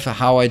kind of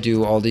how I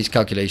do all these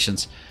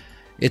calculations.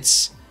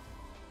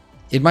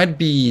 It might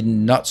be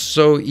not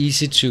so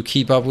easy to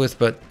keep up with,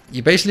 but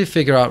you basically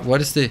figure out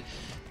what is the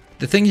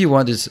thing you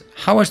want is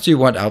how much do you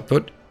want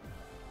output?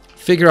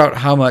 Figure out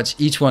how much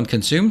each one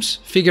consumes.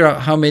 Figure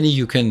out how many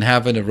you can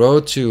have in a row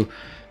to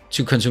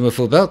consume a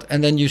full belt,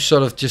 and then you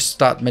sort of just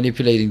start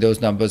manipulating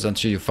those numbers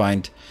until you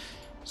find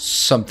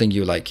something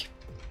you like.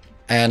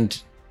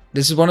 And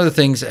this is one of the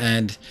things,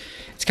 and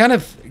it's kind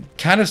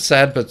of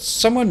sad, but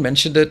someone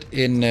mentioned it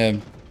in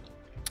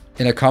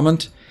a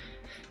comment,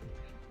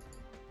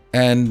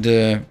 and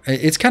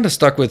it's kind of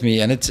stuck with me,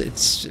 and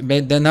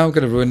then now I'm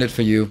gonna ruin it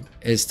for you.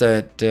 Is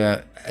that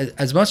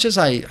as much as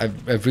I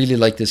really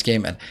like this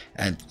game,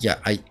 and yeah,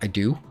 I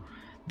do,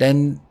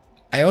 then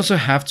I also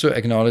have to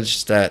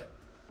acknowledge that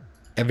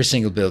every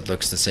single build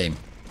looks the same,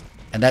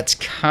 and that's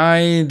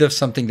kind of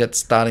something that's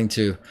starting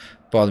to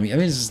bother me. I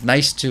mean, it's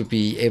nice to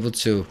be able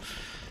to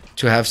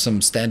have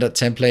some standard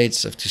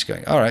templates of just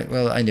going, all right,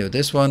 well, I know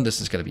this one,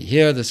 this is going to be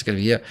here, this is going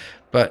to be here.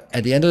 But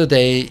at the end of the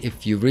day,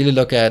 if you really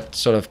look at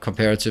sort of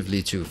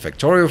comparatively to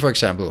Factorio, for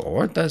example,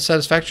 or the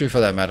Satisfactory for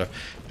that matter,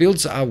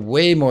 builds are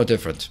way more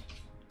different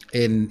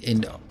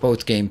in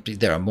both games.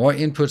 There are more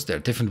inputs, there are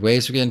different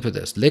ways to get input.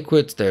 There's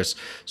liquids, there's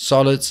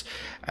solids.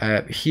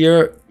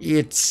 Here,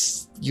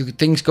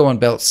 things go on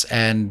belts,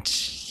 and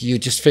you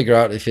just figure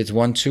out if it's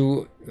 1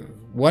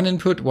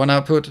 input, 1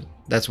 output.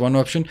 That's one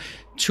option.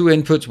 2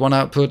 inputs, 1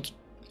 output,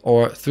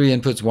 or 3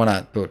 inputs, 1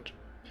 output.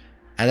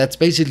 And that's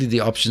basically the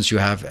options you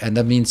have, and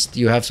that means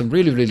you have some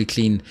really, really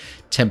clean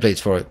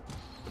templates for it.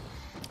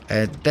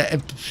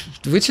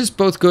 Which is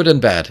both good and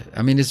bad.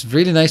 I mean, it's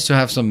really nice to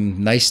have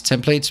some nice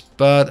templates,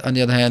 but on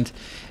the other hand,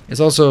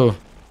 it's also,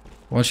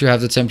 once you have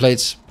the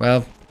templates,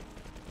 well,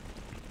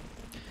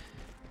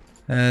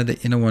 the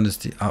inner one is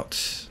the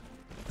out,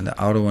 and the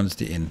outer one is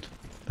the in.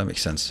 That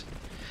makes sense.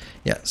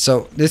 Yeah,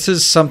 so this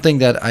is something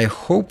that I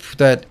hope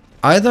that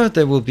either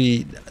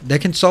they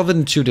can solve it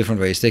in 2 different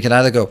ways. They can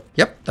either go,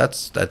 yep,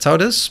 that's how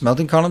it is.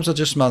 Smelting columns are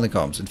just smelting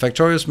columns. In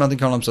Factorio, smelting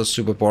columns are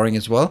super boring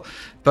as well.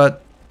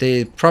 But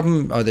the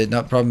problem, or the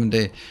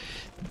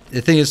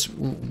thing is,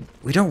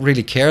 we don't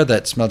really care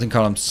that smelting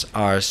columns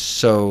are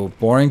so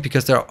boring,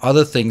 because there are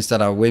other things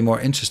that are way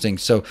more interesting.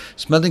 So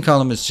smelting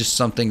column is just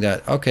something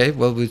that, okay,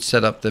 well, we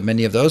set up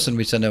many of those and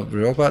we send out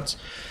robots.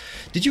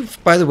 Did you,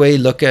 by the way,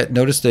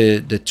 notice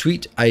the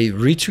tweet? I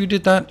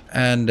retweeted that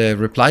and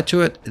replied to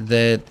it,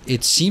 that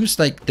it seems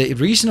like the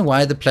reason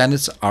why the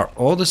planets are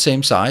all the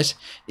same size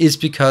is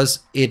because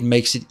it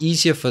makes it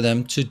easier for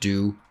them to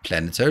do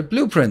planetary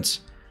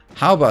blueprints.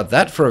 How about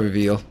that for a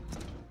reveal?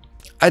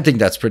 I think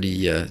that's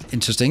pretty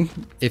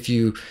interesting. If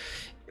you,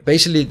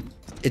 basically,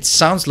 it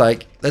sounds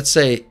like, let's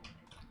say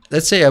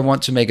I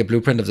want to make a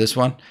blueprint of this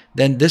one,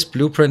 then this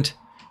blueprint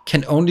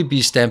can only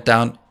be stamped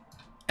down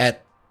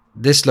at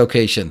this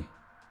location.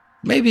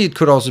 Maybe it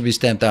could also be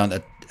stamped down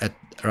at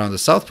around the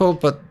South Pole,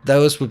 but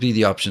those would be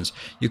the options.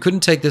 You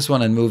couldn't take this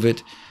one and move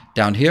it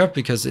down here,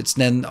 because it's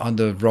then on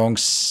the wrong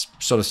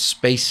sort of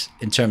space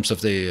in terms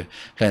of the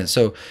planet.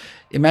 So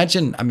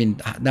imagine, I mean,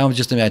 now I'm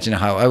just imagining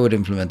how I would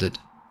implement it.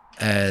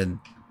 And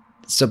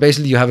so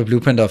basically you have a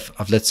blueprint of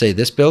let's say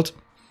this build.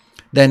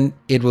 then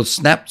it will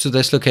snap to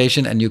this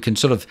location and you can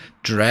sort of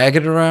drag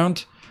it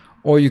around,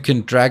 or you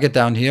can drag it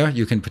down here.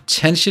 You can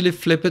potentially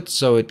flip it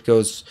so it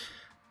goes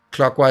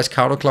clockwise,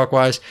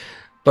 counterclockwise,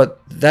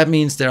 but that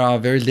means there are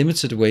very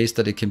limited ways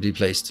that it can be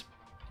placed.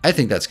 I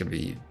think that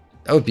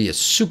would be a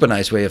super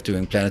nice way of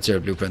doing planetary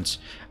blueprints.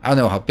 I don't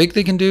know how big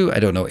they can do. I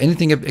don't know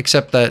anything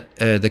except that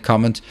the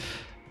comment.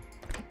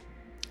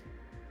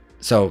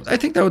 So I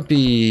think that would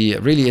be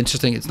really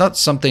interesting. It's not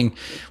something,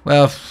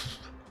 well,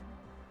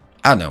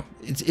 I don't know.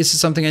 Is it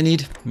something I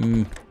need?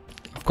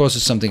 Of course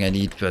it's something I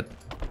need, but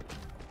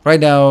right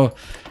now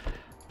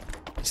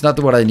it's not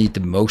what I need the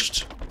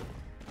most.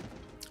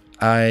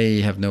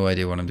 I have no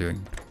idea what I'm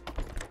doing.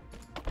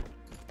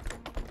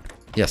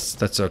 Yes,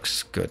 that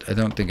looks good. I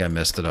don't think I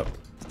messed it up.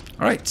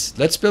 All right,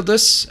 let's build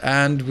this,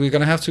 and we're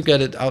gonna have to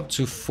get it out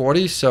to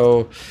 40.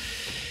 So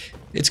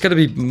it's gonna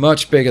be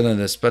much bigger than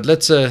this, but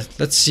let's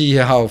see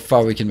how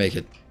far we can make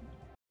it.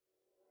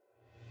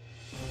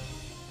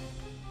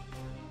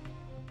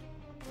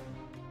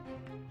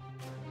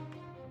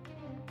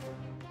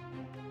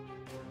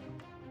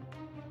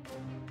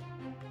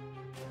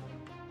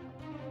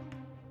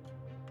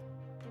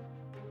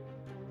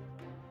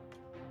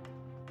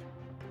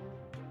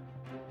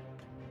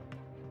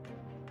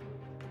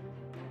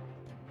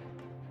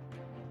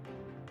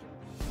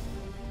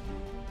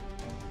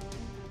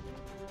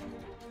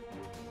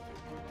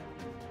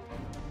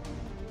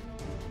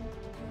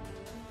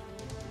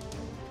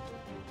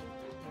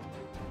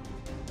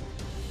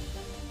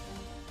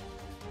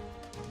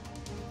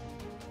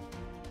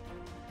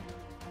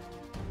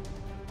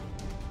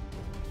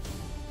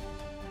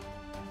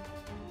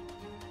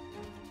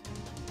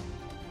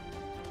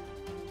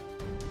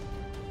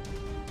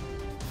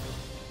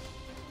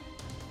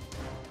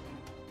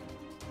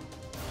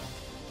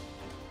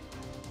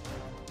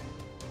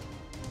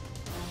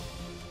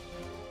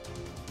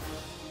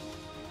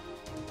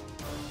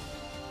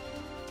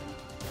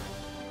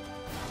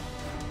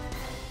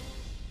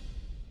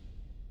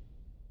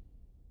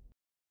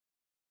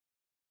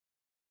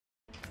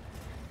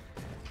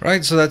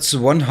 Right, so that's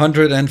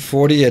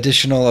 140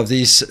 additional of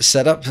these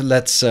set up.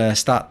 Let's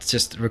start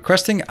just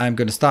requesting. I'm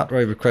going to start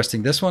by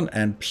requesting this one,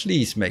 and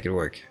please make it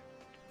work.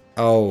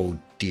 Oh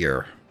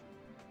dear.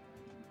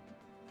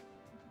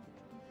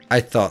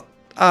 I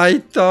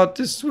thought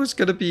this was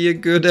going to be a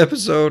good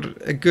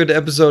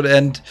episode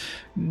end.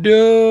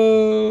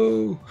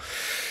 No.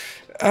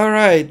 All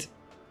right.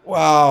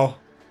 Wow.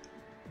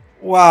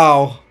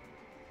 Wow.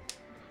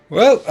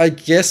 Well, I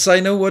guess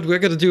I know what we're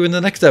going to do in the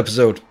next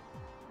episode.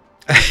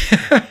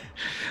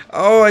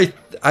 Oh, I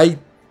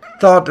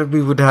thought that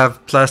we would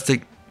have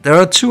plastic. There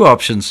are two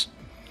options.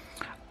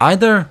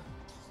 Either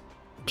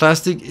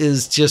plastic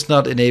is just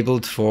not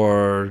enabled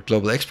for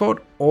global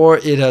export, or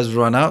it has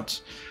run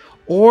out,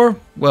 or,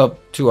 well,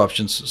 two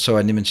options. So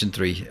I mentioned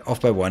three,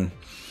 off by one.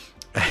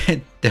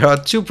 There are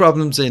two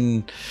problems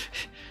in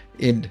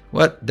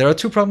what? There are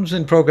two problems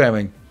in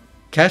programming: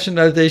 cache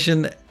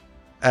invalidation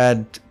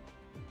and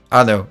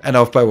I don't know, and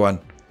off by one.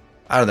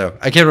 I don't know.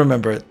 I can't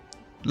remember it.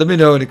 Let me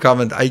know in the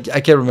comment. I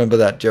can't remember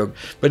that joke.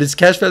 But it's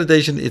cache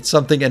validation, it's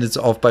something, and it's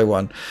off by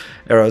one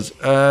errors.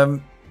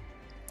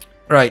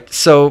 Right,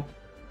 so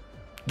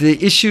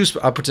the issues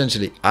are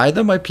potentially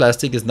either my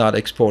plastic is not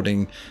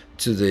exporting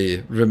to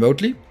the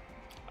remotely,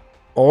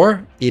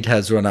 or it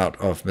has run out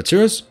of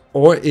materials,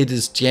 or it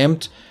is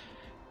jammed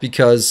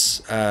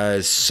because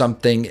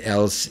something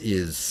else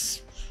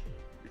is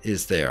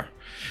there.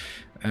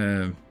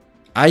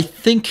 I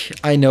think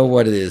I know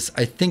what it is.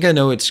 I think I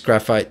know it's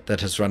graphite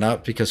that has run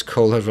out because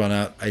coal has run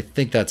out. I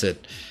think that's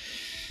it.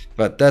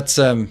 But that's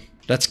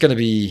gonna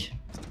be.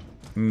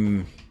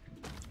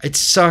 It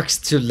sucks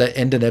to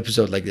end an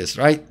episode like this,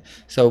 right?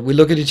 So we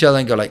look at each other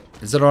and go like,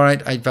 "Is it all right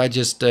if I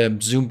just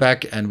zoom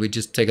back and we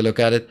just take a look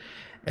at it?"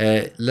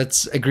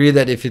 Let's agree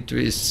that if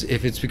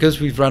it's because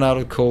we've run out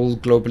of coal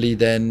globally,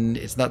 then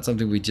it's not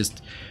something we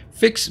just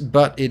fix,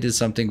 but it is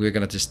something we're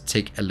gonna just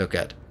take a look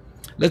at.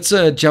 Let's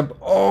jump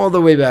all the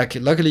way back.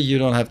 Luckily, you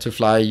don't have to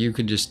fly. You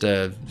can just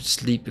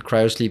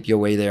cryo sleep your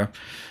way there.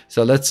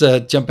 So let's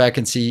jump back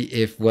and see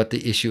what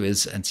the issue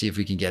is and see if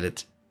we can get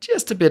it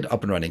just a bit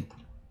up and running.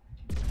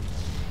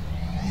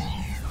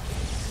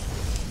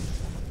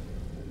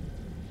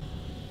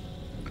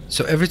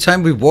 So every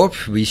time we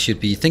warp, we should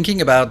be thinking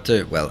about,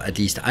 well, at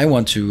least I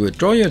want to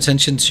draw your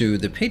attention to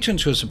the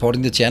patrons who are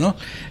supporting the channel,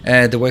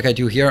 the work I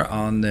do here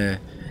on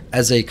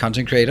as a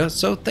content creator.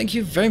 So thank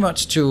you very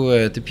much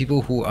to the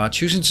people who are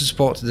choosing to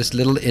support this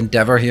little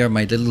endeavor here,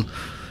 my little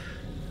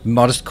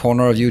modest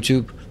corner of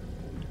YouTube.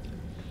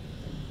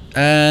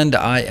 And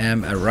I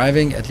am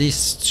arriving at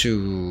least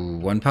to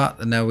one part,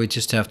 and now we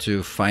just have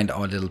to find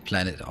our little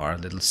planet, our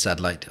little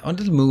satellite, our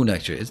little moon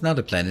actually. It's not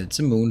a planet, it's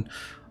a moon,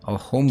 our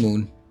home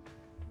moon.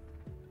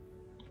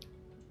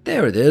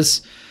 There it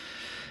is.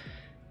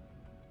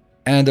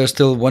 And there's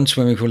still one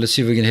swimming pool. Let's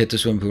see if we can hit the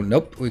swimming pool.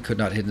 Nope, we could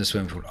not hit the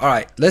swimming pool. All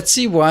right, let's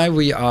see why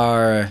we're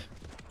out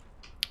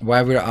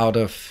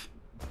of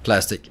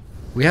plastic.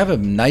 We have a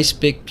nice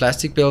big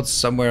plastic build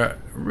somewhere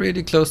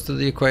really close to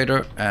the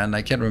equator, and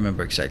I can't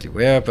remember exactly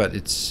where, but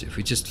it's, if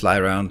we just fly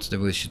around,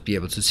 then we should be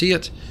able to see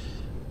it.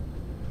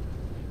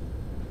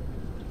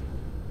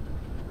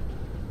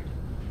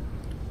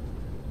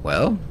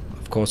 Well,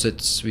 of course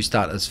we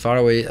start as far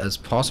away as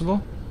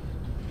possible.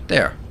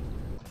 There.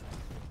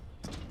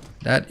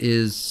 That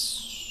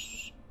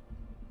is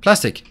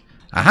plastic.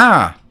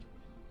 Aha!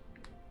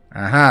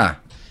 Aha!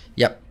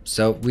 Yep,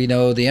 so we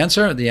know the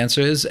answer. The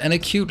answer is an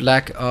acute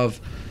lack of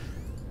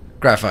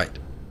graphite.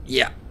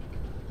 Yeah.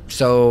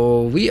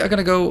 So we are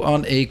gonna go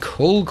on a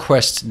coal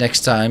quest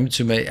next time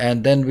to make,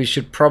 and then we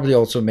should probably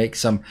also make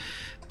some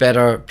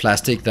better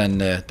plastic than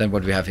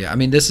what we have here. I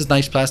mean, this is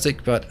nice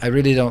plastic, but I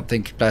really don't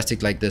think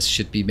plastic like this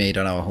should be made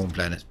on our home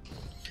planet.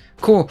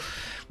 Cool.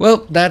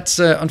 Well, that's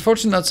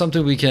unfortunately not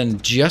something we can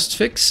just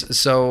fix,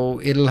 so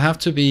it'll have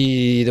to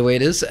be the way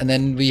it is, and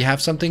then we have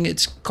something,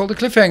 it's called a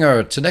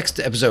cliffhanger to next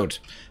episode.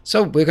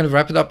 So we're going to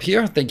wrap it up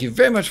here. Thank you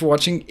very much for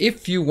watching.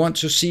 If you want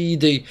to see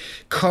the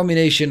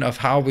combination of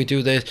how we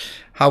do this,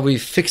 how we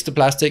fix the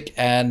plastic,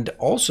 and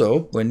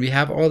also when we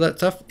have all that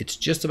stuff, it's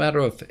just a matter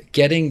of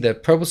getting the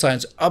purple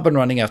science up and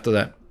running after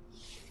that.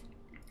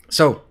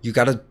 So you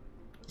gotta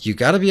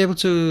be able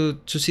to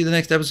see the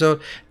next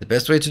episode. The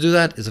best way to do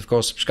that is, of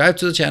course, subscribe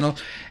to the channel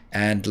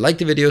and like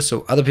the video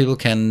so other people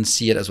can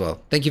see it as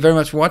well. Thank you very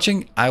much for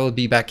watching. I will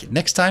be back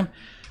next time.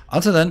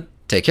 Until then,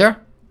 take care,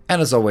 and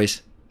as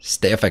always,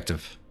 stay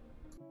effective.